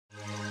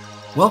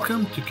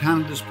Welcome to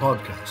Canada's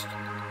podcast.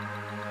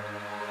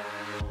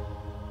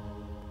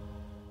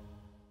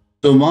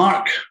 So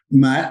Mark,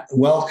 Matt,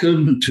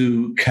 welcome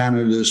to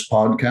Canada's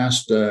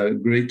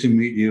podcast. Great to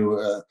meet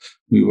you.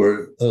 We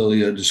were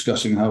earlier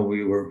discussing how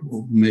we were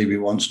maybe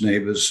once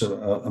neighbors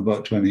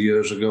about 20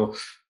 years ago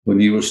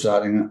when you were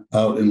starting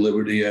out in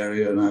Liberty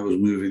area and I was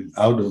moving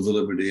out of the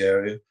Liberty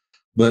area.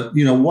 But,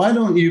 why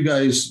don't you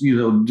guys,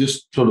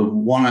 just sort of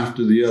one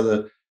after the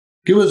other,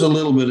 give us a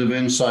little bit of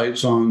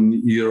insights on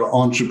your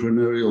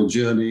entrepreneurial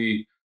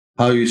journey,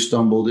 how you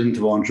stumbled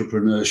into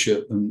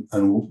entrepreneurship and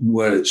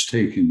where it's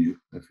taken you,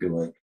 I feel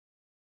like.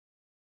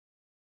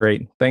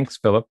 Great. Thanks,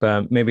 Philip.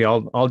 Maybe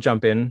I'll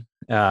jump in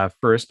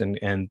first,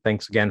 and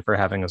thanks again for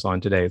having us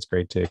on today. It's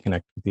great to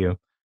connect with you.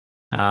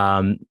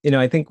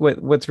 I think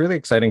what's really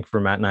exciting for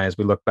Matt and I as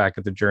we look back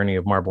at the journey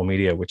of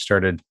MarbleMedia, which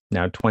started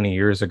now 20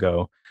 years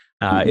ago,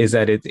 is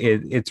that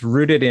it's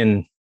rooted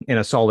in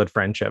a solid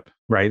friendship,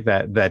 right?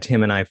 That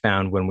him and I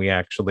found when we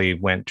actually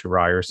went to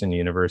Ryerson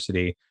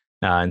University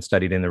and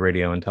studied in the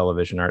radio and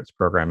television arts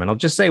program. And I'll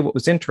just say what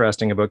was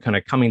interesting about kind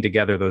of coming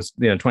together those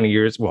 20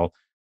 years, well,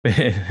 but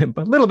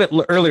a little bit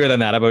earlier than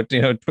that, about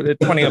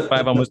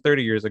 25, almost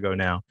 30 years ago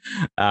now.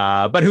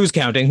 But who's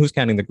counting? Who's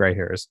counting the gray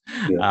hairs?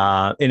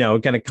 Yeah.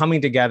 Kind of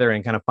coming together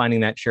and kind of finding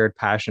that shared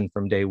passion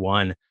from day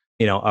one,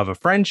 of a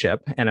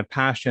friendship and a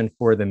passion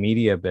for the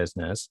media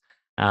business.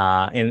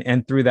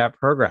 And through that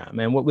program.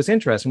 And what was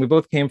interesting, we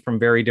both came from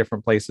very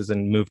different places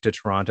and moved to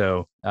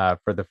Toronto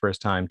for the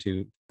first time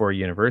for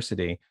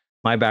university.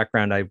 My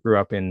background, I grew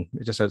up in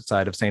just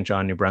outside of St.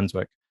 John, New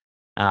Brunswick.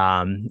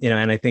 And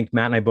I think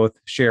Matt and I both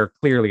share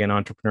clearly an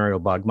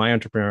entrepreneurial bug. My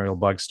entrepreneurial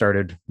bug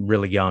started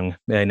really young,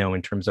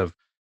 in terms of,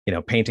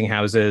 painting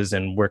houses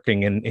and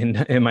working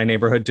in my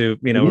neighborhood to,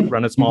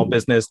 run a small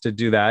business, to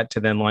do that,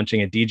 to then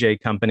launching a DJ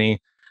company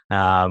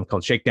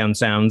called Shakedown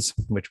Sounds,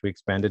 which we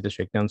expanded to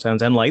Shakedown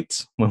Sounds and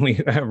Lights when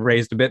we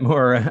raised a bit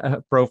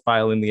more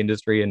profile in the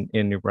industry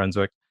in New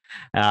Brunswick,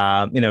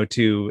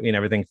 to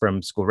everything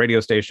from school radio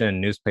station,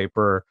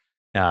 newspaper,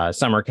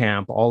 summer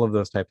camp, all of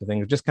those type of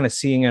things, just kind of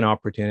seeing an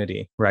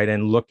opportunity, right?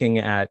 And looking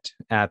at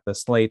the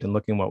slate and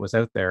looking what was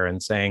out there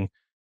and saying,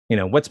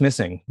 what's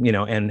missing,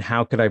 and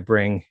how could I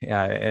bring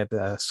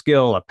a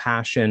skill, a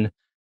passion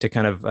to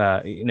kind of,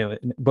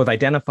 both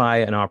identify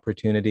an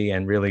opportunity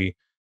and really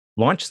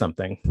launch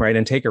something, right,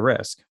 and take a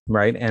risk,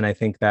 right? And I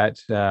think that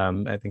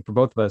for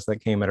both of us, that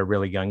came at a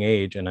really young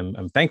age, and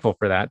I'm thankful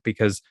for that,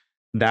 because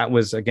that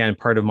was, again,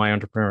 part of my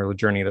entrepreneurial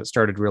journey that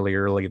started really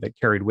early, that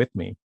carried with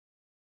me.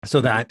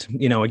 So that,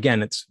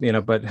 again, it's,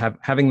 but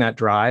having that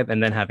drive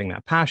and then having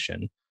that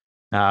passion,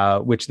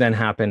 which then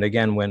happened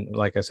again when,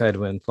 like I said,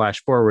 when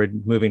flash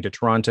forward, moving to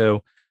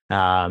Toronto,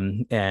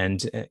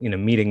 and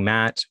meeting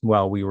Matt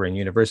while we were in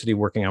university,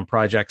 working on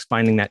projects,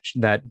 finding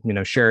that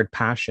shared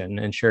passion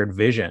and shared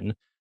vision.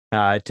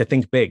 To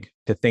think big,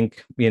 to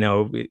think,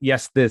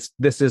 yes, this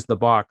is the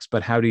box,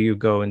 but how do you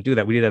go and do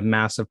that? We did a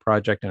massive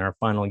project in our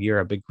final year,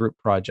 a big group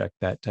project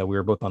that we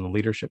were both on the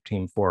leadership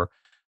team for,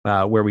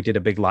 where we did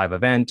a big live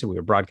event. We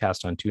were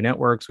broadcast on 2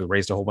 networks. We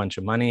raised a whole bunch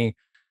of money.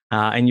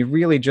 And you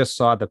really just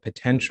saw the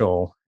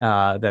potential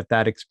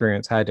that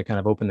experience had to kind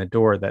of open the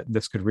door that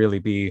this could really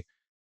be,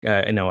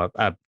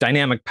 a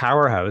dynamic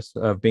powerhouse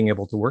of being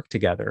able to work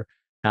together.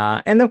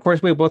 And of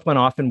course, we both went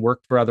off and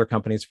worked for other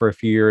companies for a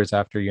few years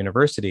after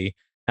university.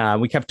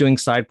 We kept doing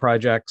side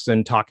projects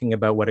and talking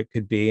about what it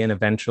could be. And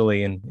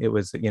eventually, and it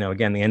was,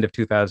 again, the end of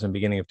 2000,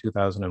 beginning of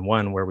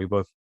 2001, where we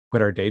both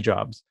quit our day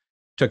jobs,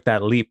 took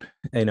that leap,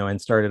 and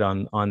started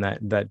on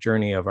that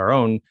journey of our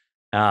own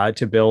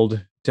to build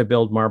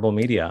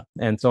MarbleMedia.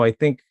 And so I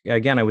think,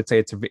 again, I would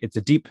say it's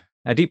a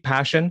deep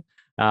passion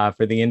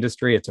for the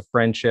industry. It's a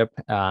friendship,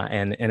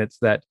 and it's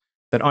that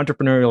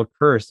entrepreneurial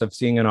curse of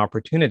seeing an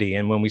opportunity.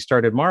 And when we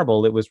started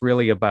Marble, it was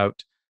really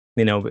about,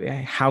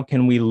 how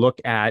can we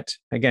look at,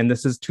 again,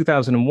 this is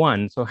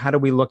 2001. So how do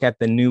we look at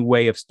the new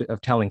way of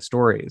telling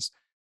stories?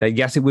 That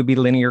yes, it would be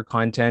linear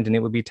content and it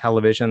would be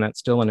television. That's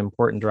still an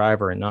important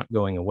driver and not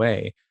going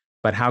away.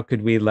 But how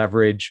could we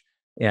leverage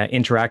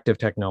interactive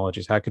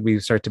technologies? How could we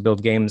start to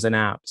build games and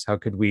apps? How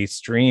could we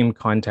stream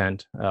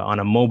content on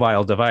a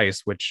mobile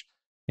device, which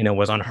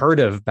was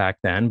unheard of back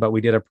then, but we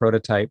did a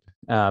prototype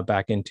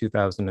back in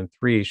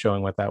 2003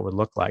 showing what that would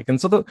look like. And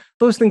so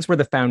those things were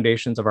the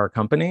foundations of our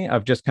company,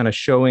 of just kind of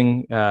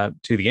showing to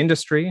the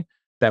industry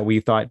that we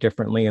thought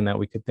differently and that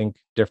we could think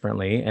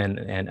differently and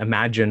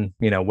imagine,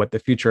 what the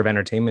future of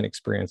entertainment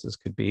experiences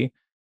could be,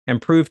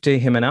 and prove to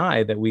him and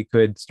I that we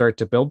could start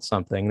to build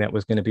something that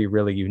was going to be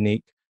really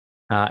unique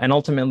and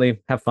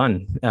ultimately have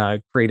fun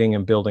creating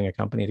and building a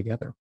company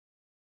together.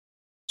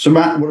 So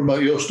Matt, what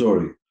about your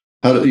story?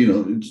 How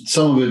do,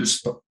 some of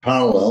it's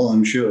parallel,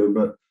 I'm sure,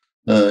 but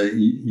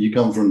you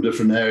come from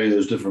different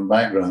areas, different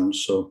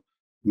backgrounds. So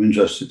I'm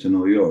interested to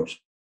know yours.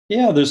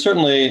 Yeah, there's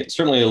certainly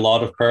a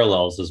lot of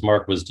parallels, as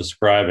Mark was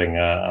describing.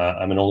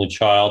 I'm an only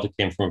child.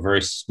 I came from a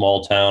very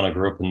small town. I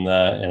grew up in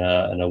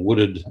a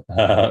wooded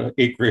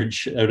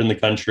acreage out in the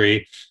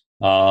country.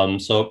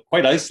 So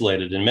quite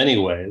isolated in many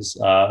ways.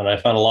 And I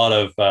found a lot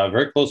of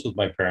very close with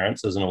my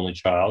parents as an only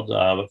child,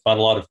 but found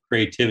a lot of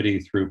creativity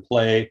through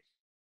play,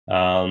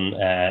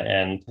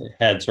 and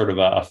had sort of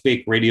a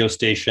fake radio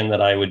station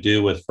that I would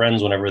do with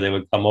friends whenever they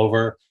would come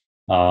over.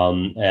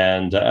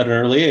 And at an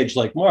early age,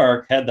 like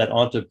Mark, had that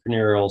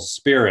entrepreneurial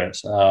spirit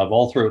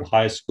all throughout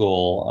high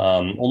school.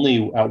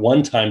 Only at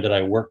one time did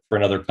I work for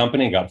another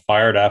company, got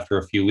fired after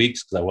a few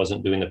weeks because I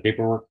wasn't doing the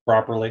paperwork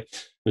properly.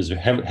 It was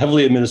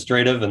heavily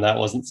administrative, and that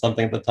wasn't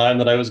something at the time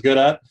that I was good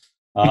at.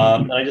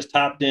 And I just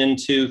tapped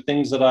into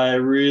things that I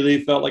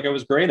really felt like I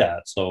was great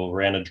at. So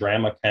ran a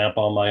drama camp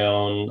on my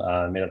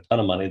own, made a ton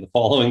of money the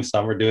following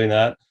summer doing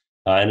that.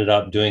 I ended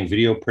up doing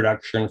video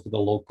production for the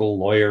local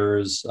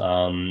lawyers,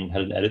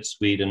 had an edit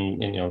suite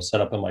and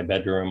set up in my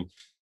bedroom.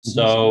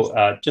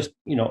 So just,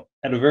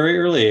 at a very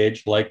early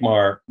age, like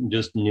Mark,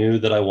 just knew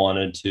that I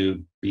wanted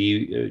to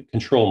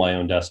control my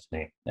own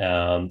destiny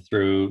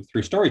through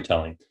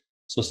storytelling.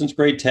 So since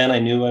grade 10, I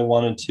knew I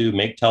wanted to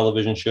make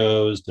television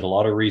shows, did a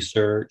lot of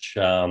research,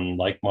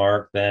 like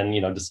Mark, then,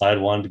 decided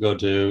I wanted to go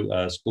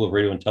to School of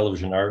Radio and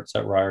Television Arts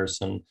at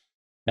Ryerson.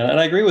 And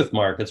I agree with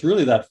Mark. It's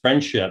really that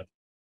friendship,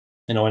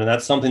 and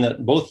that's something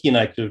that both he and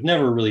I could have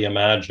never really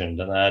imagined.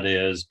 And that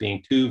is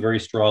being two very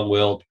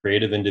strong-willed,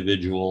 creative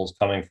individuals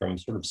coming from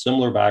sort of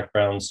similar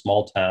backgrounds,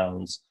 small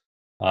towns,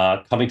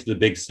 coming to the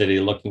big city,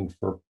 looking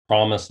for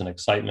promise and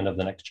excitement of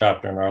the next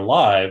chapter in our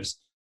lives,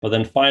 but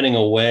then finding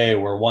a way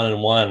where one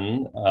and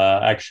one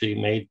actually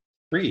made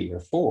three or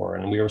four.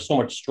 And we were so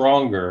much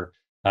stronger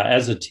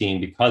as a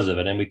team because of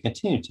it. And we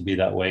continue to be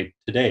that way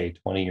today,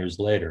 20 years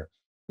later.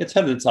 It's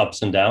had its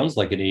ups and downs,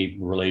 like any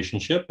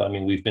relationship. I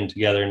mean, we've been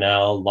together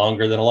now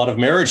longer than a lot of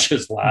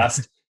marriages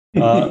last,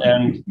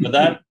 and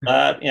in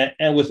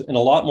a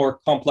lot more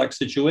complex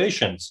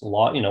situations. A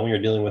lot, when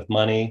you're dealing with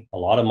money, a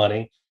lot of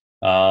money,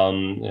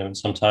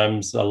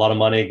 sometimes a lot of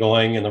money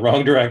going in the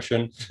wrong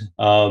direction.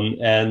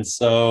 And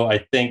so I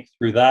think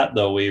through that,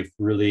 though, we've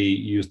really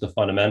used the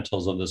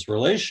fundamentals of this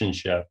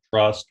relationship: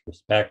 trust,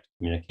 respect,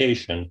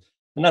 communication.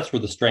 And that's where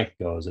the strength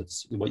goes.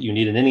 It's what you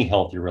need in any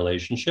healthy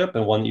relationship,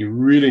 and one that you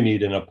really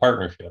need in a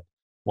partnership,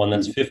 one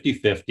that's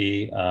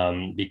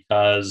 50-50,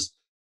 because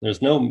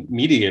there's no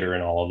mediator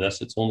in all of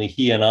this. It's only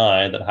he and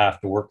I that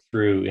have to work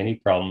through any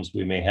problems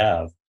we may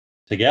have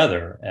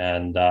together.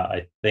 And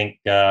I think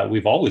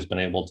we've always been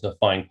able to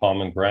find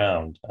common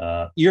ground.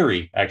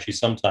 Eerie, actually,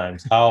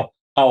 sometimes, how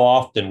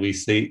often we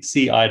see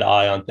eye to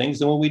eye on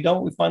things. And when we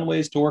don't, we find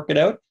ways to work it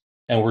out.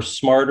 And we're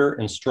smarter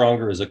and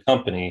stronger as a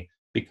company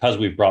because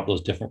we've brought those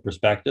different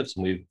perspectives,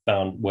 and we've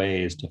found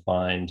ways to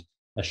find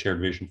a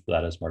shared vision for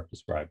that, as Mark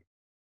described.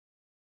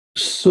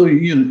 So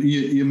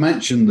you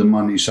mentioned the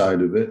money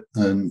side of it,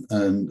 and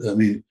I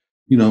mean,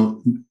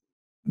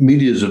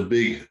 media is a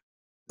big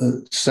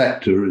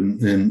sector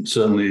in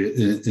certainly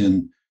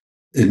in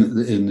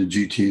the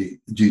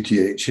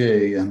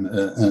GTHA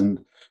and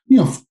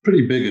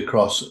pretty big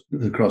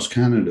across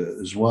Canada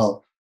as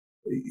well.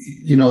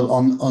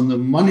 On the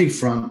money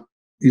front,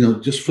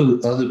 just for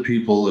other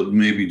people that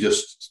maybe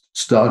just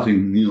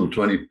starting,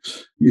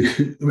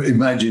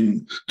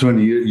 imagine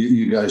 20 years,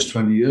 you guys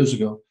 20 years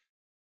ago,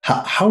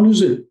 how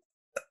does it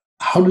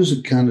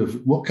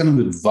what kind of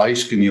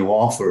advice can you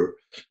offer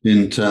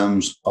in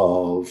terms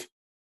of,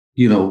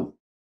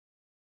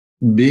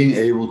 being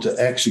able to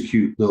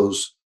execute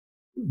those,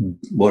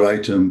 what I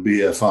term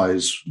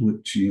BFIs,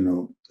 which,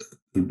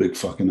 the big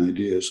fucking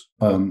ideas,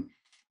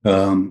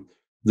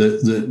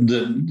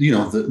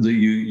 that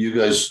you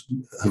guys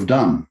have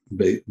done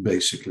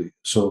basically.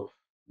 So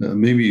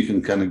maybe you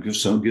can kind of give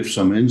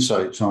some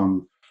insights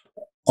on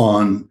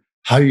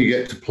how you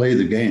get to play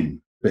the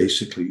game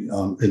basically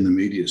in the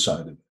media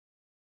side of it.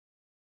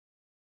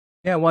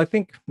 Yeah, well, I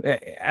think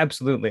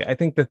absolutely. I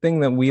think the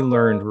thing that we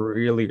learned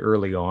really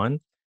early on,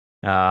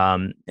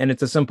 and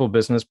it's a simple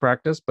business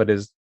practice, but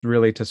is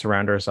really to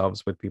surround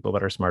ourselves with people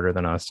that are smarter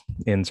than us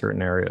in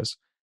certain areas.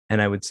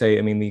 And I would say,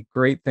 I mean, the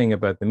great thing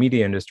about the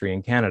media industry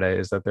in Canada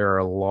is that there are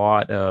a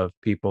lot of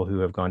people who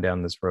have gone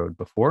down this road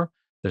before.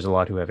 There's a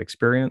lot who have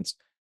experience.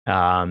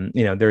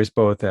 There's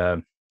both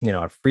a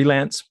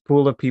freelance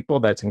pool of people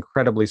that's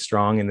incredibly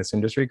strong in this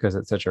industry because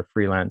it's such a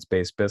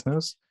freelance-based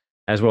business,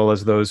 as well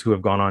as those who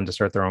have gone on to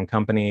start their own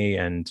company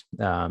and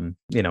then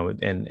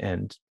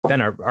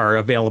are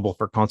available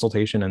for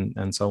consultation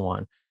and so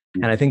on.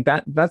 And I think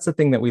that's the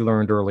thing that we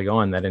learned early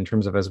on, that in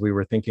terms of as we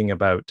were thinking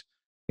about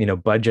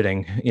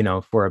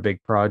budgeting, for a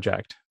big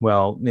project,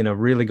 well,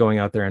 really going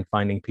out there and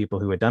finding people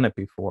who had done it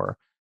before,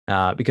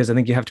 because I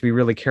think you have to be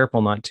really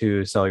careful not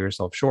to sell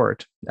yourself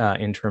short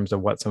in terms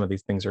of what some of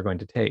these things are going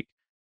to take.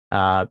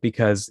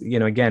 Because,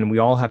 again, we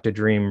all have to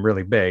dream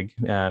really big.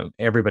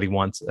 Everybody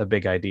wants a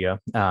big idea.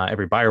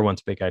 Every buyer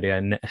wants a big idea,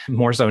 and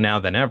more so now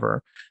than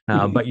ever.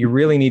 But you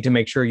really need to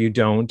make sure you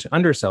don't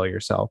undersell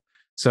yourself.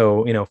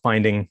 So,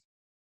 finding,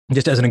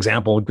 just as an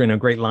example,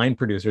 great line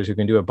producers who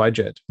can do a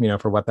budget,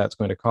 for what that's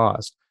going to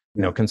cost.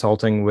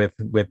 Consulting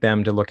with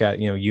them to look at,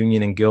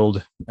 union and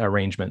guild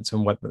arrangements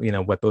and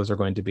what those are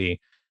going to be.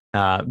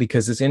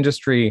 because this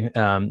industry,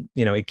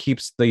 it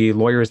keeps the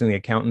lawyers and the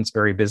accountants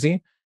very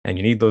busy, and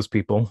you need those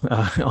people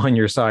on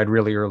your side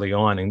really early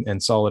on,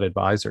 and solid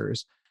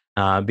advisors.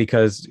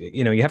 Because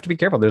you have to be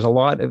careful. There's a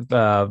lot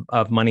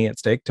of money at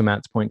stake. To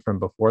Matt's point from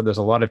before, there's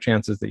a lot of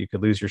chances that you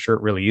could lose your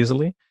shirt really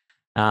easily,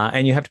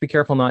 and you have to be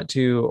careful not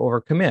to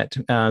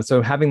overcommit.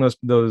 So having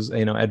those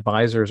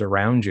advisors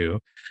around you,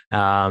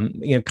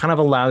 kind of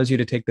allows you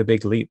to take the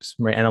big leaps,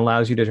 right, and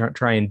allows you to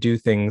try and do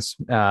things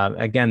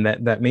again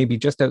that may be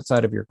just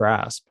outside of your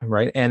grasp,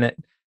 right, and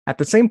at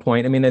the same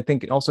point, I mean, I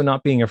think also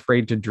not being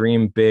afraid to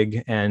dream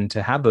big and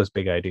to have those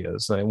big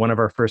ideas. One of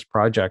our first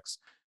projects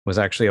was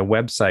actually a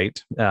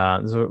website.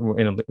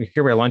 So,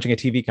 here we are launching a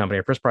TV company.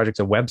 Our first project's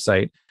a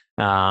website,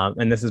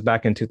 and this is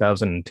back in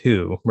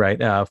 2002,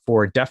 right,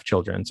 for deaf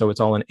children. So it's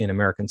all in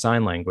American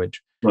Sign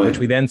Language, right, which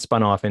we then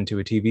spun off into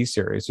a TV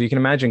series. So you can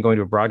imagine going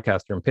to a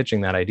broadcaster and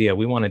pitching that idea.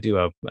 We want to do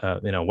a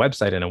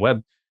website and a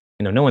web.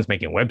 No one's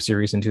making a web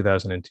series in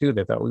 2002.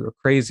 They thought we were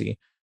crazy.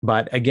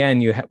 But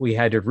again, we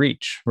had to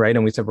reach, right?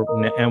 And we said,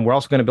 and we're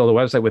also going to build a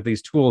website with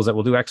these tools that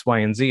will do X, Y,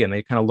 and Z. And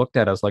they kind of looked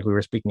at us like we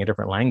were speaking a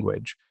different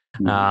language.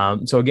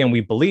 Mm-hmm. So again, we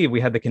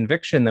had the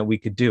conviction that we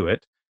could do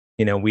it.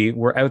 We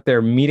were out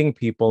there meeting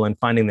people and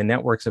finding the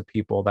networks of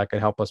people that could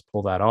help us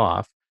pull that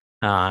off.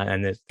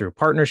 And it's through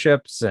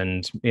partnerships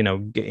and,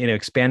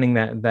 expanding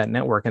that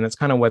network. And it's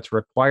kind of what's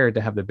required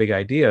to have the big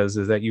ideas,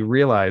 is that you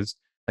realize,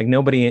 like,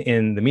 nobody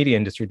in the media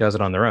industry does it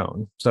on their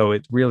own. So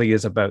it really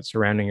is about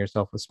surrounding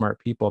yourself with smart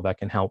people that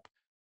can help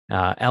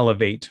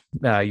elevate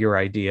your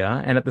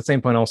idea, and at the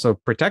same point also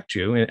protect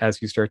you as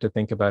you start to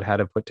think about how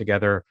to put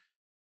together,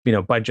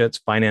 budgets,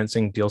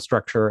 financing, deal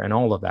structure, and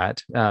all of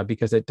that,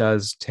 because it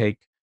does take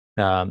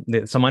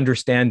some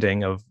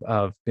understanding of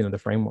the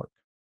framework.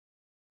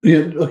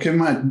 Yeah. Okay,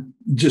 Matt.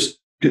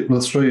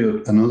 Let's throw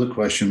you another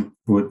question,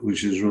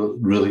 which is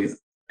really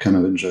kind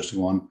of interesting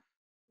one.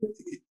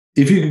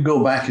 If you could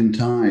go back in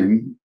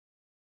time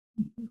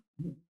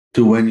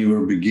to when you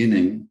were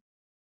beginning,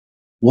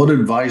 what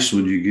advice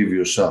would you give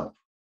yourself?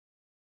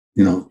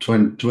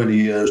 20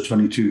 years,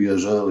 22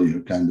 years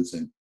earlier, kind of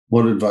thing.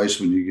 What advice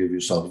would you give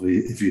yourself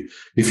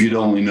if you'd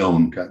only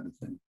known, kind of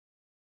thing?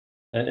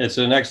 It's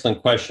an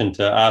excellent question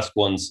to ask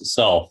one's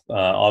self.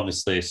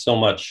 Obviously, so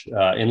much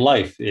in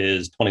life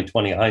is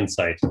 20/20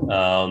 hindsight.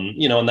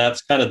 And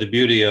that's kind of the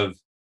beauty of,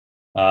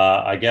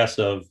 I guess,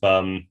 of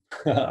I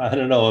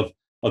don't know,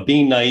 of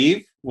being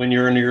naive when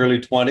you're in your early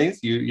 20s.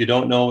 You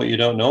don't know what you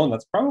don't know, and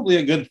that's probably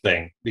a good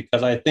thing,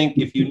 because I think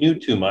if you knew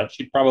too much,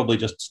 you'd probably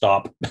just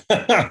stop.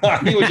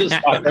 You would just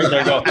stop right there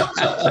and go,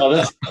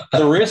 "Oh,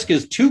 the risk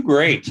is too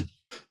great."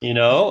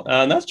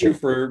 And that's true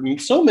for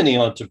so many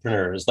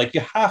entrepreneurs. Like,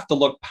 you have to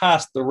look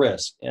past the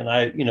risk. And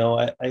I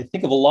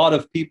think of a lot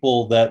of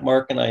people that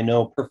Mark and I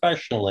know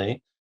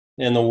professionally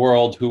in the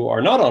world who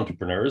are not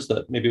entrepreneurs,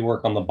 that maybe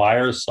work on the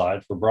buyer's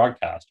side for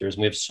broadcasters. And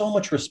we have so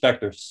much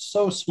respect. They're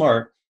so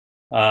smart.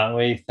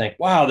 We think,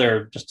 wow,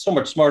 they're just so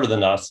much smarter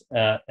than us.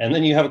 And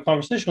then you have a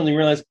conversation and you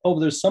realize, oh,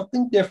 there's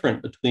something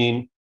different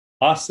between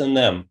us and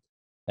them.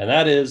 And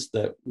that is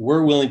that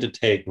we're willing to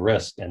take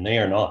risk and they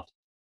are not.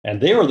 And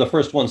they were the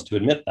first ones to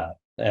admit that.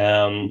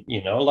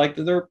 Like,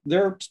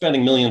 they're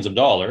spending millions of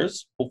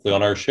dollars, hopefully,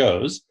 on our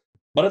shows,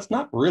 but it's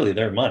not really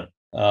their money.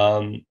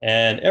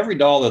 And every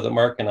dollar that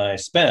Mark and I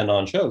spend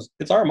on shows,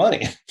 it's our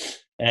money.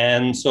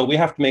 And so we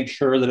have to make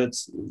sure that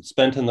it's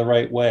spent in the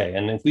right way.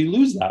 And if we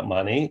lose that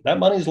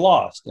money's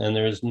lost. And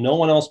there's no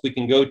one else we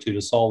can go to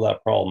solve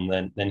that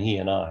problem than he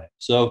and I.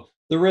 So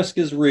the risk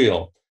is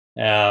real.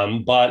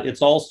 But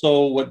it's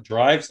also what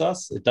drives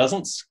us. It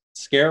doesn't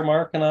scare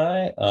Mark and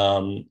I.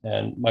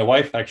 And my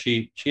wife,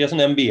 actually, she has an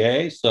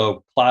MBA,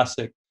 so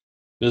classic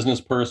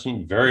business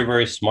person, very,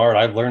 very smart.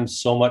 I've learned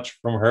so much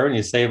from her. And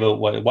you say about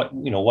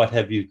what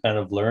have you kind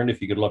of learned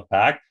if you could look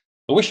back?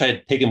 I wish I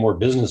had taken more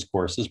business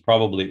courses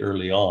probably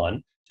early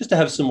on, just to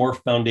have some more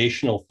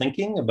foundational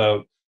thinking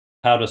about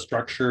how to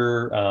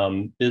structure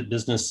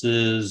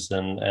businesses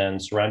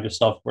and surround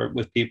yourself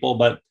with people.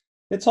 But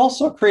it's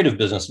also a creative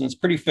business, and it's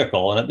pretty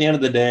fickle. And at the end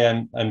of the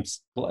day,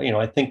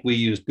 I think we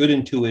used good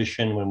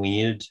intuition when we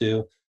needed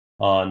to,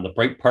 on the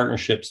right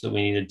partnerships that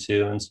we needed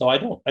to. And so I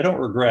don't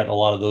regret a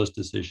lot of those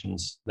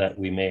decisions that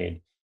we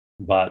made.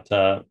 But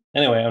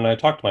anyway, when I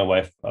talked to my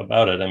wife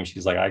about it,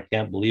 she's like, I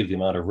can't believe the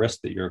amount of risk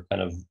that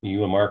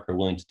you and Mark are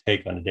willing to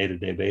take on a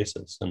day-to-day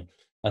basis. And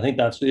I think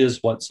that is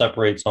what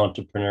separates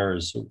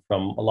entrepreneurs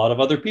from a lot of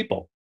other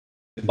people.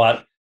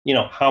 But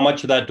how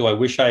much of that do I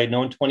wish I had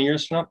known 20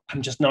 years from now?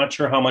 I'm just not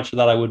sure how much of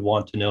that I would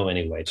want to know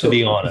anyway, to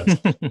be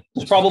honest.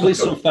 There's probably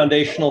some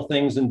foundational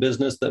things in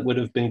business that would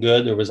have been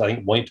good. There was, I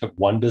think, one took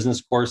one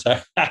business course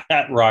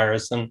at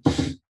Ryerson.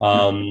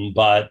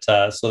 But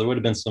so there would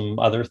have been some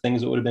other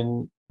things that would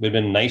have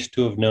been nice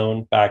to have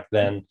known back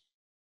then.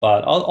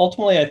 But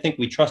ultimately, I think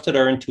we trusted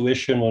our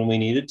intuition when we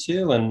needed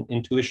to. And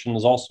intuition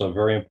is also a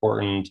very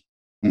important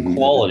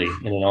quality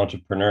in an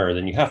entrepreneur.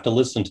 Then you have to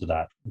listen to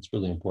that. It's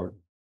really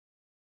important.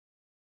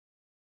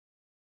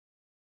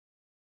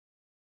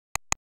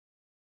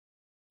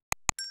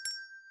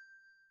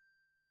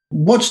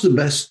 What's the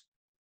best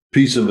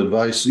piece of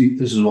advice,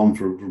 this is one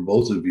for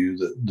both of you,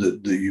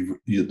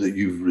 that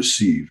you've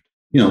received,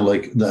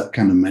 like that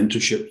kind of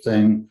mentorship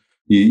thing.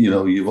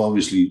 You've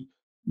obviously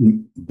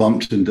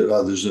bumped into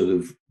others that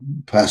have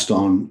passed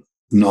on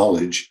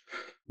knowledge,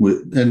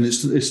 and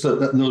it's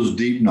those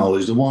deep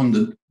knowledge, the one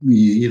that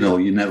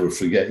you never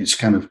forget. It's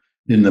kind of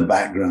in the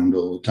background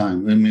all the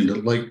time. I mean,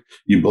 I'd like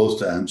you both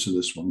to answer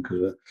this one,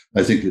 because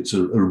I think it's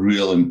a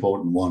real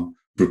important one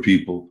for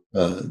people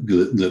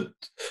that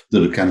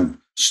are kind of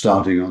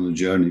starting on the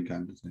journey,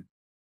 kind of thing.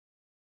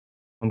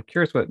 I'm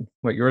curious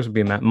what yours would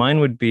be, Matt. Mine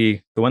would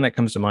be the one that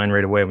comes to mind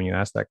right away when you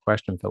ask that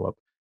question, Philip.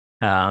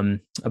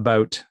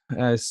 About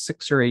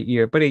 6 or 8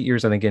 years, but 8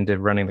 years, I think, into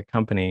running the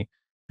company,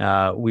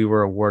 we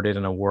were awarded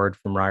an award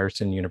from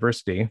Ryerson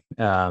University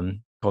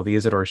called the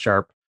Isidore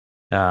Sharp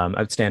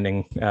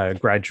Outstanding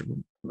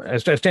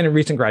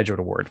Recent Graduate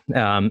Award.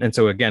 And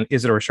so again,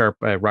 Isidore Sharp,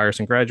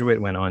 Ryerson graduate,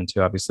 went on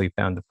to obviously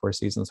found the Four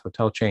Seasons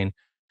hotel chain.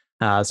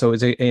 So it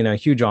was a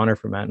huge honor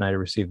for Matt and I to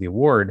receive the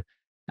award.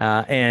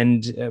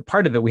 And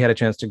part of it, we had a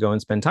chance to go and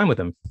spend time with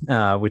him,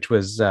 which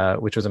was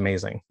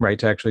amazing, right?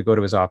 To actually go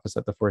to his office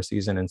at the Four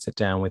Seasons and sit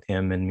down with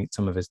him and meet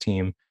some of his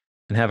team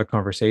and have a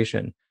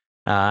conversation.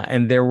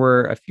 And there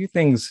were a few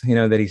things,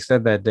 that he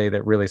said that day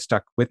that really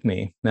stuck with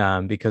me,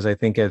 because I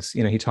think as,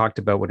 he talked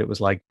about what it was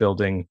like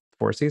building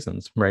Four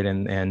Seasons, right?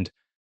 And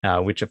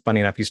which, funny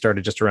enough, he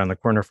started just around the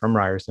corner from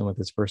Ryerson with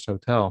his first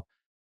hotel.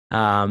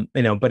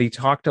 But he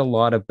talked a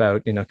lot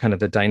about, kind of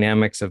the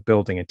dynamics of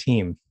building a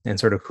team and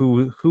sort of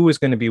who is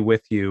going to be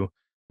with you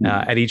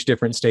at each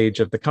different stage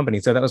of the company.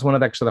 So that was one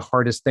of actually the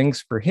hardest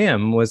things for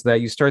him, was that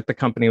you start the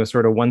company with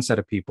sort of one set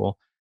of people.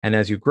 And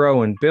as you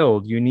grow and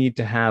build, you need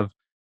to have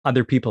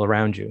other people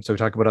around you. So we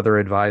talk about other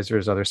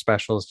advisors, other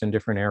specialists in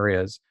different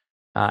areas.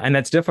 And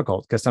that's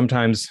difficult because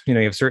sometimes, you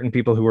have certain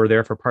people who are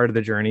there for part of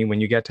the journey. When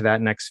you get to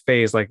that next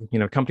phase, like,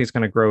 companies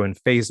kind of grow in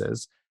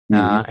phases.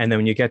 And then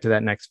when you get to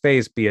that next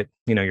phase, be it,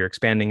 you're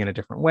expanding in a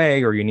different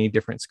way or you need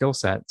different skill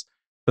sets,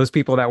 those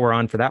people that were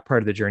on for that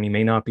part of the journey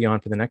may not be on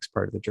for the next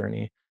part of the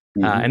journey.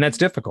 And that's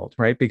difficult,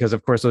 right? Because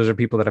of course, those are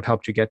people that have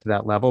helped you get to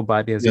that level.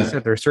 But as you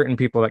said, there are certain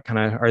people that kind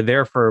of are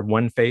there for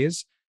one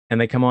phase and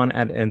they come on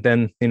and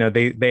then,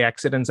 they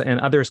exit and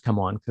others come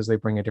on because they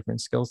bring a different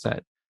skill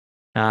set.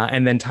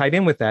 And then tied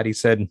in with that, he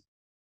said,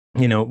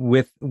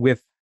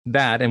 with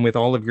that and with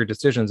all of your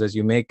decisions as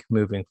you make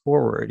moving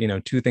forward,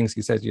 two things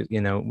he says,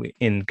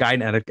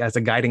 as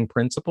a guiding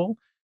principle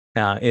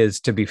is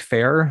to be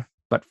fair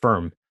but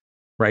firm,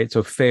 right?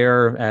 So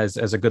fair as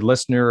a good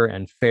listener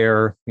and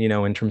fair,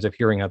 in terms of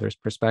hearing others'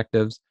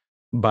 perspectives,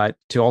 but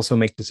to also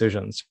make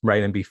decisions,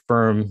 right? And be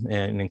firm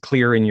and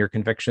clear in your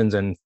convictions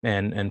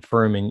and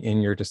firm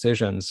in your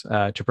decisions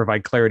to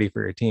provide clarity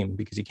for your team,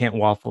 because you can't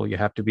waffle. You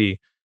have to be,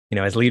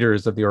 as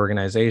leaders of the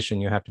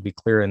organization, you have to be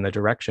clear in the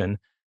direction.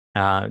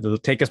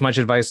 Take as much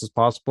advice as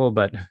possible,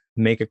 but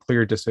make a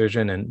clear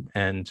decision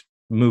and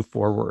move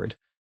forward.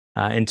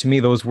 And to me,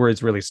 those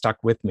words really stuck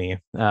with me,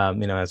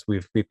 as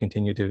we've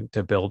continued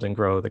to build and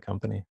grow the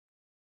company.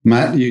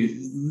 Matt,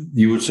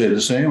 you would say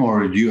the same,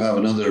 or do you have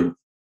another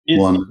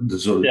one?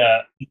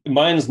 Yeah,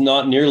 mine's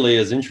not nearly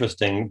as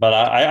interesting, but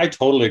I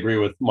totally agree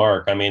with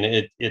Mark. I mean,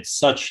 it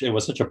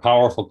was such a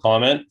powerful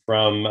comment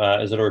from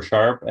Isidore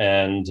Sharp,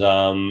 and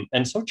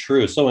so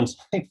true, so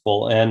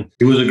insightful, and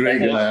he was a great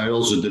guy. I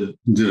also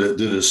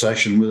did a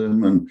session with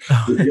him, and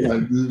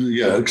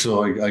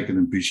so I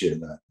can appreciate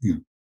that.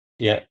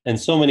 Yeah, and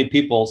so many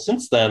people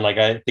since then, like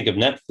I think of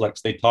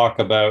Netflix, they talk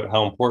about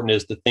how important it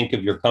is to think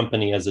of your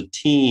company as a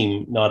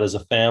team, not as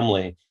a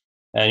family.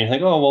 And you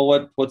think, oh,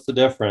 well, what's the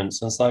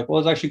difference? And it's like, well,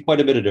 it's actually quite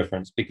a bit of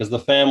difference, because the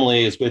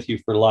family is with you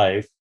for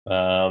life.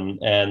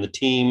 And the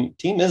team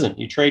isn't.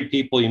 You trade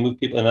people, you move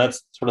people. And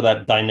that's sort of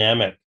that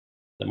dynamic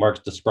that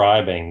Mark's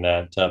describing,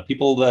 that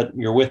people that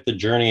you're with the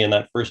journey in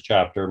that first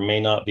chapter may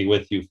not be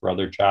with you for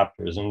other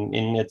chapters. And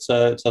it's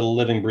a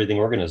living, breathing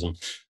organism.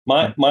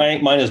 Mine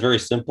is very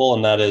simple,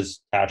 and that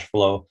is cash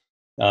flow.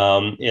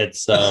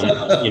 It's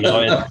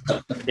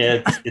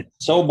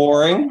so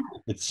boring.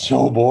 It's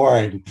so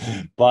boring,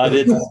 but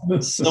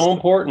it's so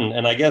important.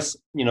 And I guess,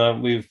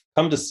 we've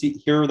come to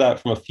hear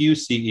that from a few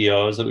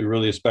CEOs that we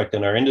really respect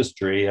in our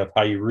industry, of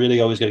how you really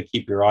always got to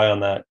keep your eye on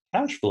that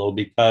cash flow,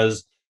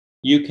 because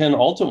you can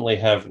ultimately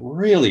have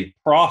really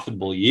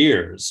profitable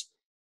years,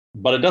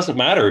 but it doesn't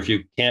matter if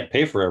you can't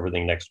pay for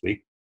everything next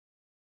week,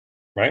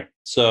 right?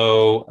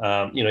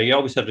 So, you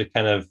always have to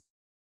kind of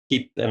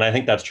and I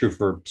think that's true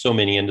for so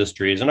many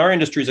industries. And our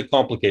industry is a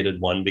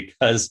complicated one,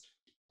 because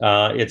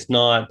it's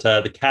not,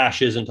 the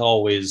cash isn't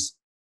always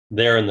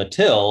there in the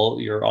till.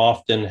 You're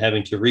often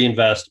having to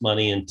reinvest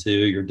money into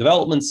your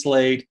development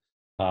slate.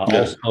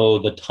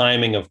 Also, the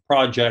timing of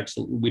projects.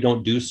 We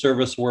don't do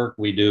service work.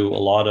 We do a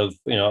lot of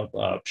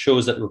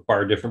shows that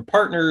require different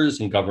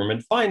partners and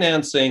government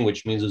financing,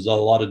 which means there's a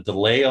lot of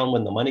delay on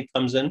when the money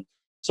comes in.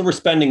 So we're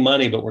spending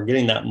money, but we're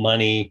getting that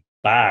money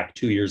back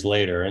 2 years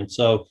later. And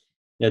so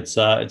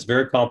it's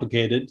very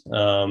complicated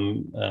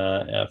from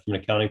an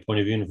accounting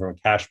point of view and from a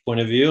cash point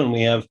of view. And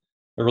we have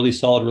a really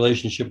solid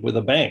relationship with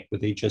a bank,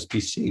 with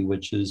HSBC,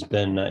 which has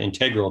been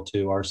integral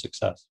to our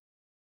success.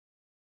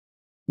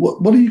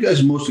 What are you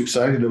guys most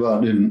excited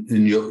about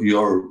in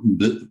your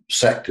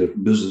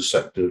business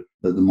sector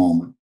at the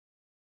moment?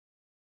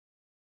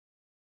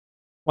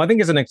 Well, I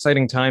think it's an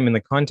exciting time in the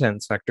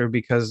content sector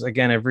because,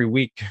 again, every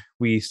week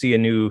we see a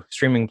new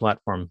streaming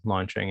platform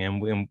launching,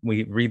 and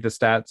we read the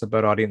stats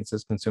about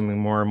audiences consuming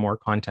more and more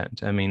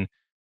content. I mean,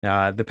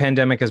 the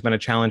pandemic has been a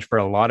challenge for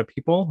a lot of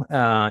people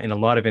in a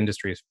lot of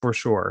industries, for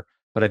sure.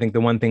 But I think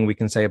the one thing we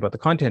can say about the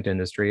content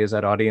industry is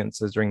that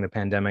audiences during the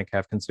pandemic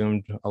have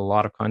consumed a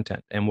lot of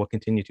content and will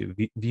continue to.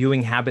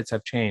 Viewing habits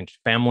have changed.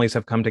 Families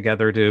have come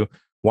together to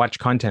watch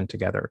content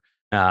together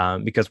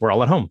because we're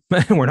all at home.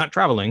 We're not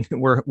traveling.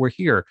 We're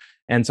here.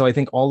 And so I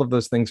think all of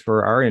those things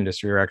for our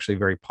industry are actually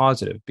very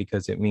positive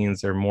because it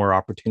means there are more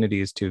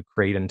opportunities to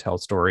create and tell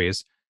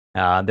stories.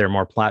 There are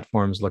more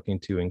platforms looking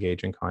to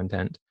engage in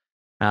content.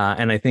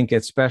 And I think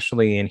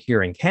especially in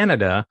here in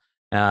Canada,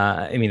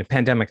 I mean,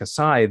 pandemic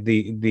aside,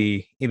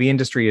 the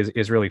industry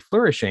is really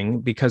flourishing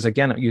because,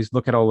 again, you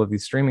look at all of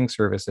these streaming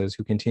services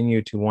who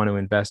continue to want to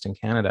invest in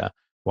Canada.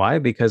 Why?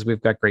 Because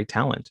we've got great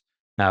talent.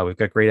 We've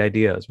got great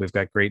ideas. We've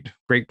got great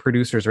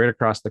producers right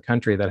across the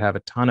country that have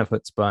a ton of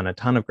chutzpah and a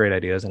ton of great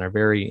ideas and are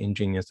very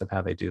ingenious of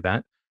how they do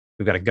that.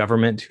 We've got a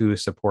government who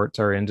supports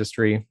our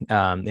industry,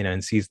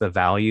 and sees the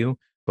value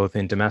both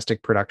in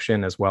domestic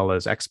production as well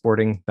as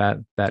exporting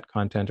that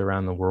content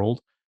around the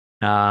world.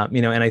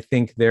 And I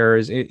think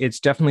it's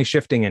definitely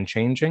shifting and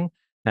changing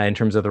in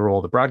terms of the role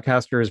of the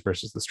broadcasters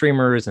versus the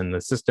streamers and the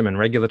system and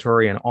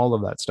regulatory and all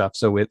of that stuff.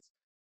 So it's,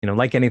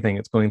 like anything,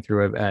 it's going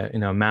through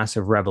a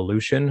massive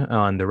revolution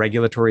on the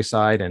regulatory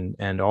side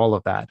and all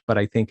of that. But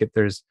I think if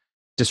there's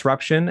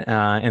disruption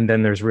and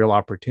then there's real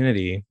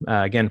opportunity,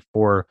 again,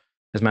 for,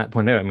 as Matt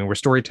pointed out, I mean, we're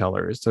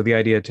storytellers. So the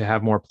idea to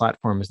have more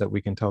platforms that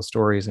we can tell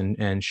stories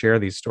and share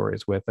these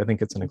stories with, I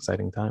think it's an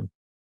exciting time.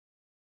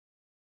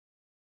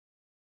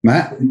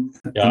 Matt?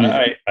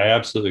 Yeah, I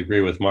absolutely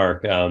agree with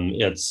Mark.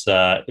 It's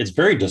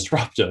very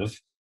disruptive.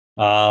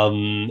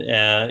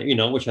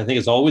 Which I think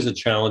is always a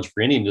challenge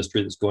for any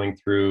industry that's going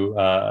through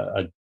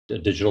a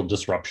digital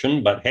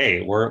disruption. But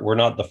hey, we're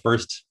not the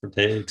first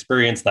to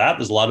experience that.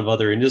 There's a lot of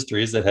other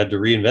industries that had to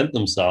reinvent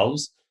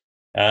themselves,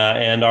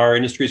 and our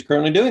industry is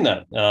currently doing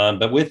that.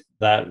 But with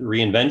that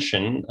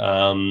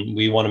reinvention,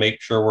 we want to make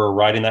sure we're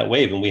riding that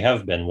wave, and we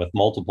have been with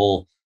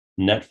multiple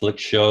Netflix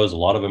shows, a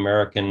lot of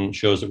American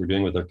shows that we're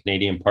doing with our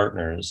Canadian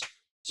partners.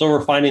 So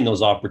we're finding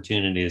those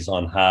opportunities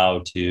on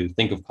how to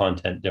think of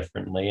content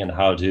differently and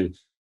how to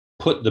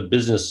put the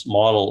business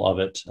model of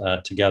it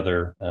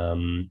together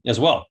as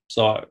well.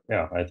 So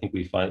yeah, I think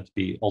we find it to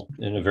be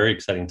in a very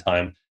exciting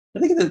time. I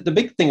think the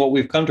big thing, what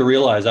we've come to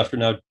realize after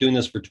now doing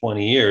this for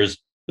 20 years,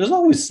 there's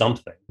always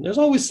something. There's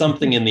always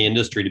something in the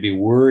industry to be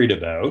worried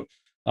about.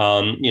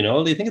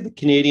 They think of the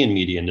Canadian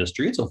media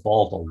industry, it's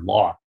evolved a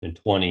lot in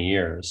 20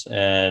 years,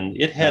 and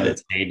it had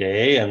its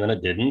heyday, and then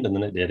it didn't, and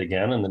then it did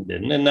again, and then it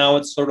didn't, and now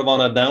it's sort of on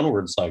a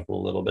downward cycle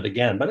a little bit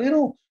again, but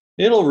it'll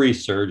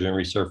resurge and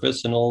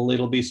resurface, and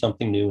it'll be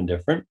something new and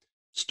different.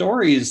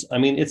 Stories, I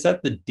mean, it's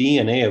at the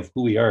DNA of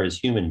who we are as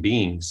human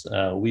beings.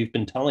 We've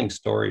been telling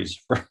stories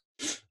for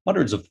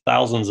hundreds of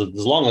thousands of,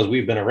 as long as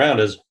we've been around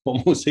as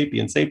Homo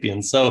sapiens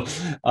sapiens. So,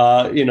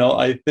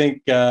 I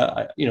think,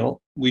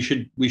 we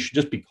should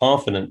just be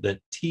confident that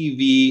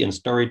TV and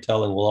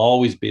storytelling will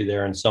always be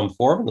there in some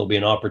form. There'll be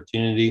an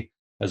opportunity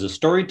as a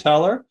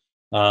storyteller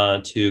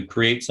to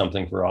create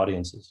something for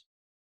audiences.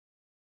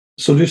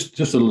 So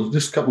just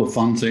a couple of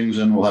fun things,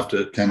 and we'll have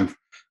to kind of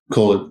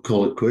call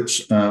it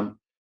quits.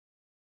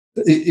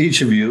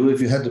 Each of you,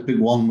 if you had to pick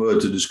one word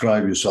to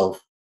describe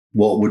yourself,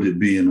 what would it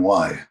be and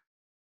why?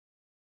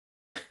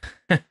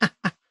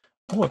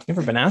 Oh, I've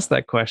never been asked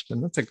that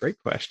question. That's a great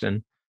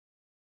question.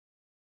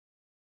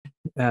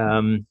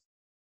 Wow.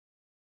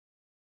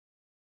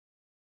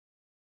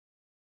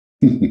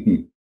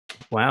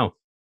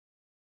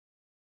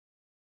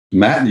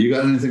 Matt, you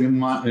got anything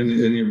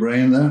in your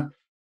brain there?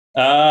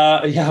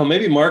 Yeah,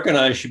 maybe Mark and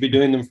I should be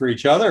doing them for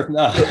each other.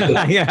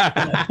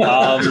 Yeah.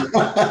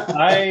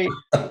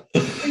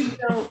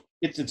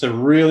 It's a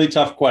really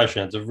tough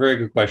question. It's a very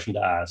good question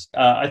to ask.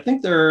 I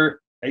think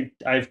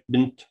I've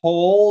been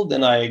told,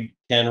 and I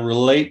can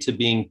relate to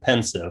being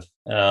pensive,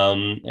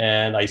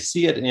 and I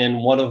see it in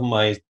one of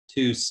my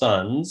two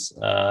sons,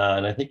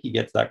 and I think he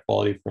gets that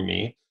quality from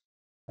me.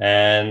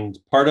 And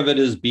part of it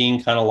is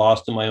being kind of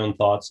lost in my own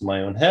thoughts in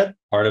my own head.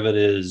 Part of it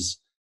is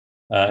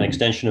an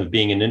extension of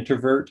being an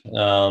introvert,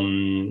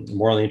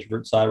 more on the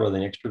introvert side rather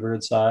than the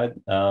extroverted side.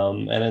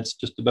 And it's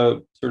just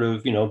about sort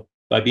of,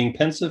 by being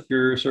pensive,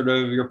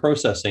 you're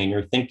processing,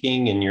 you're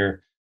thinking, and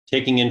you're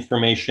taking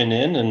information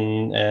in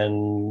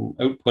and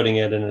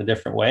outputting it in a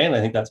different way. And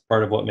I think that's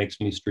part of what makes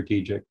me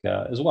strategic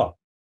as well.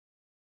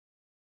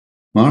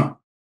 Mark?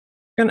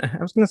 I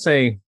was going to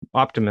say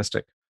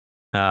optimistic.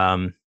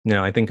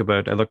 I think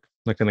about, I looked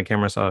in the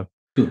camera, saw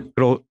good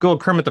old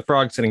Kermit the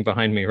Frog sitting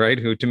behind me, right?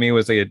 Who to me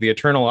was the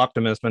eternal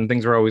optimist when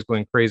things were always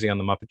going crazy on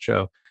the Muppet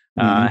Show.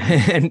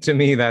 And to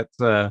me, that's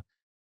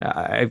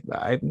I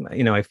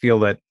feel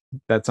that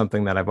that's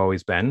something that I've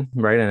always been,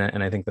 right?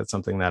 And I think that's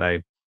something that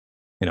I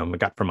I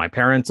got from my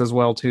parents as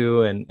well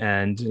too.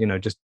 And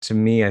just to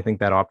me, I think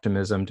that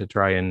optimism to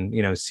try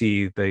and,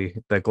 see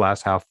the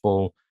glass half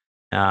full,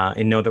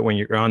 and know that when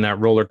you're on that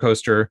roller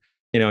coaster,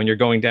 and you're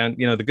going down,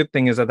 the good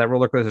thing is that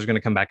roller coaster is going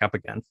to come back up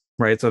again,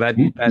 right? So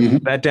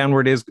that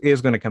downward is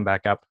going to come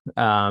back up,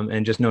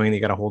 and just knowing that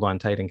you got to hold on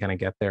tight and kind of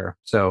get there.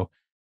 So,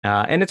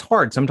 and it's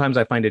hard. Sometimes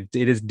I find it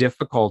is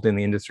difficult in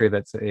the industry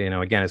that's,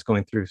 again, it's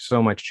going through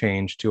so much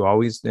change to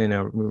always,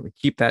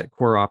 keep that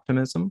core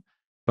optimism.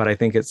 But I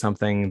think it's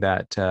something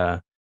that,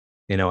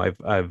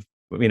 I've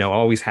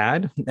always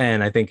had.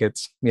 And I think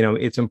it's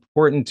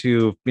important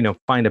to,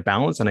 find a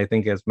balance. And I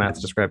think as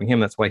Matt's describing him,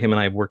 that's why him and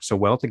I work so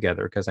well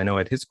together, because I know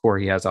at his core,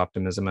 he has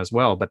optimism as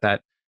well. But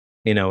that,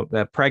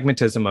 that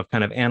pragmatism of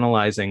kind of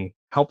analyzing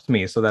helps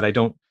me so that I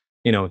don't,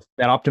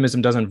 that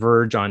optimism doesn't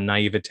verge on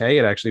naivete.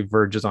 It actually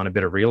verges on a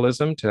bit of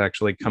realism to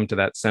actually come to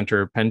that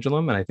center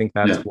pendulum. And I think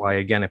that's why,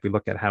 again, if we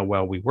look at how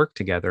well we work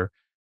together,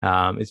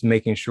 it's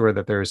making sure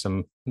that there is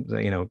some,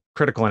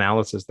 critical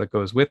analysis that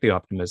goes with the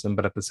optimism,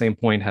 but at the same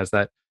point has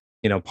that,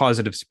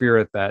 positive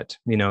spirit that,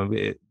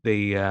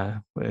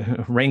 the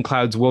rain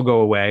clouds will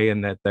go away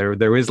and that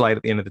there is light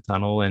at the end of the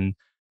tunnel, and,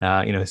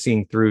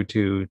 seeing through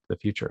to the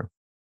future.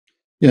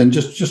 Yeah, and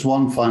just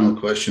one final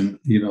question,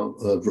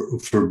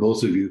 for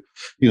both of you,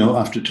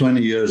 after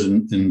 20 years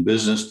in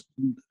business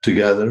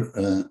together,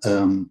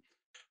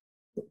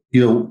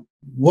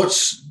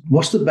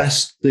 what's the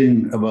best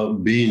thing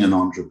about being an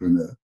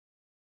entrepreneur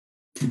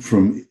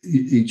from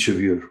each of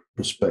your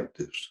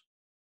perspectives?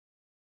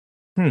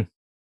 I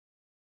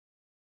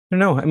don't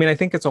know. I mean, I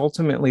think it's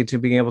ultimately to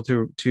being able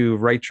to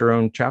write your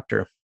own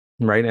chapter,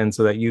 right? And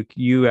so that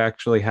you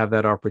actually have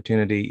that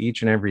opportunity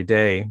each and every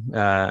day.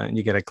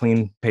 You get a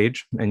clean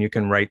page and you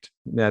can write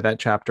that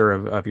chapter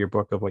of your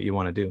book of what you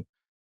want to do,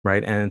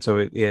 right? And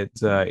so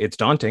it's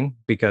daunting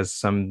because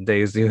some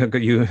days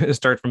you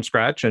start from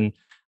scratch, and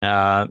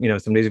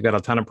some days you've got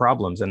a ton of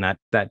problems, and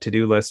that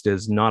to-do list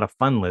is not a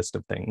fun list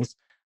of things.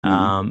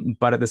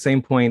 But at the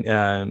same point,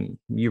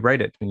 you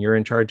write it and you're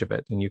in charge of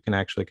it, and you can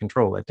actually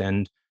control it,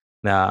 and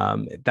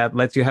that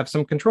lets you have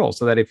some control,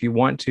 so that if you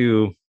want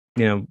to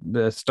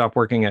stop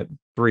working at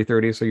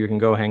 3:30 so you can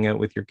go hang out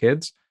with your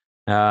kids,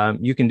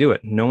 you can do it.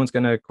 No one's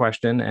going to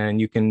question,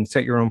 and you can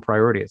set your own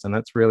priorities. And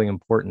that's really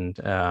important,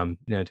 to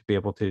be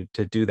able to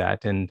do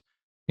that and,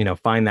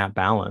 find that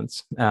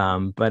balance.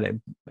 But,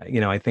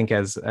 I think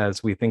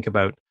as we think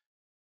about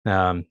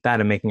that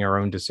and making our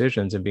own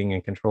decisions and being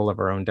in control of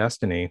our own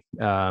destiny,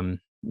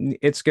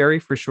 it's scary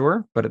for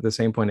sure. But at the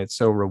same point, it's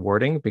so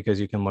rewarding because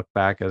you can look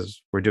back,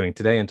 as we're doing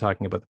today and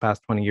talking about the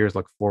past 20 years,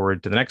 look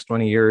forward to the next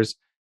 20 years,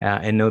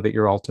 and know that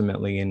you're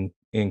ultimately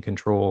in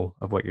control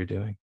of what you're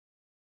doing.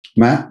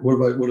 Matt, what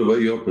about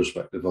your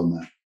perspective on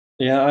that?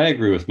 Yeah, I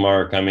agree with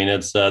Mark. I mean,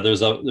 it's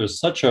there's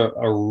such a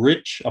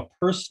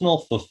personal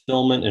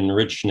fulfillment and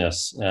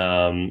richness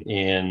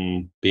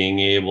in being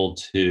able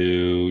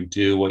to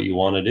do what you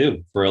want to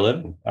do for a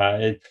living.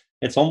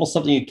 It's almost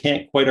something you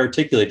can't quite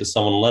articulate to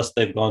someone unless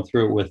they've gone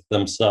through it with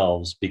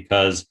themselves,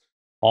 because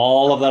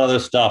all of that other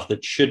stuff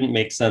that shouldn't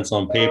make sense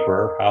on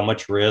paper, how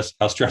much risk,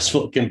 how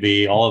stressful it can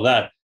be, all of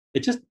that,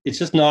 it's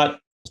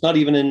not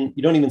even in,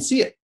 you don't even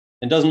see it.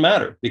 It doesn't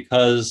matter,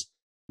 because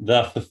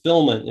the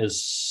fulfillment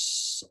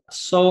is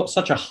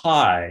such a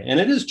high.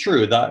 And it is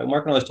true that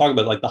Mark and I was talking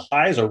about, like, the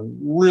highs are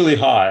really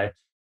high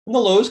and the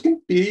lows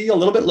can be a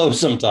little bit low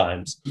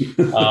sometimes.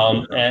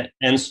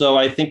 And so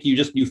I think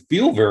you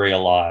feel very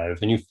alive,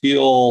 and you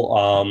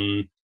feel,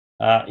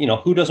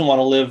 who doesn't want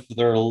to live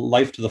their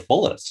life to the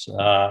fullest?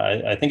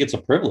 I think it's a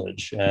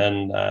privilege.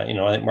 And,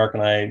 I think Mark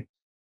and I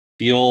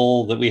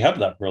feel that we have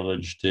that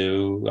privilege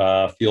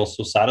to feel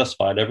so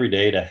satisfied every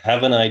day to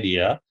have an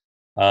idea,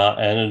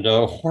 and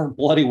work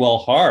bloody well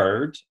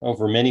hard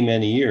over many,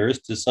 many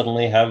years to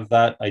suddenly have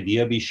that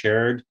idea be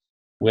shared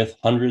with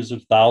hundreds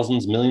of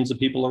thousands, millions of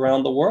people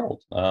around the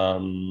world.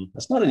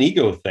 That's not an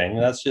ego thing.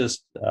 That's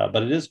just,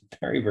 but it is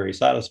very, very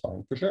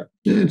satisfying for sure.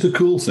 It's a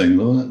cool thing,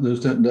 though. There's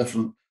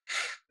definitely,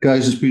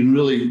 guys, it's been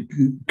really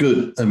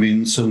good. I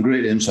mean, some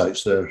great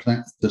insights there.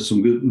 There's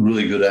some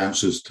really good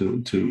answers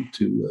to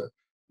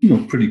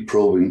pretty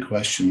probing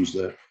questions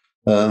there.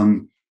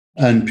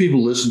 And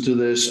people listen to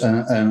this,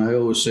 and I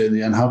always say at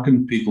the end, how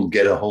can people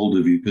get a hold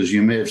of you? Because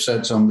you may have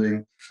said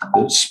something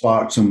that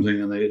sparked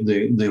something, and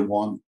they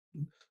want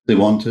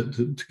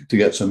to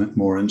get some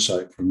more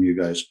insight from you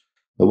guys.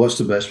 But what's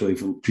the best way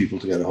for people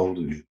to get a hold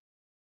of you?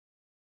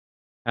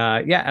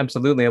 Yeah,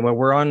 absolutely. Well,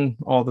 we're on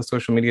all the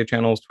social media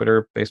channels,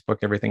 Twitter, Facebook,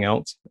 everything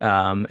else.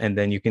 And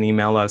then you can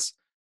email us,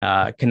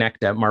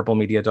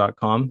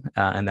 connect@marblemedia.com,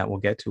 and that will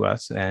get to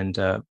us. And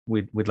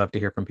we'd love to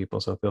hear from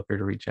people. So feel free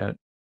to reach out.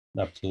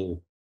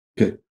 Absolutely.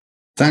 Okay.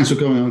 Thanks for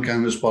coming on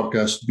Canada's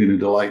podcast. It's been a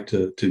delight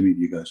to meet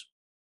you guys.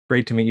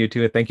 Great to meet you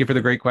too. Thank you for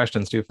the great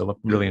questions too, Philip.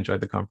 Really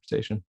enjoyed the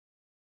conversation.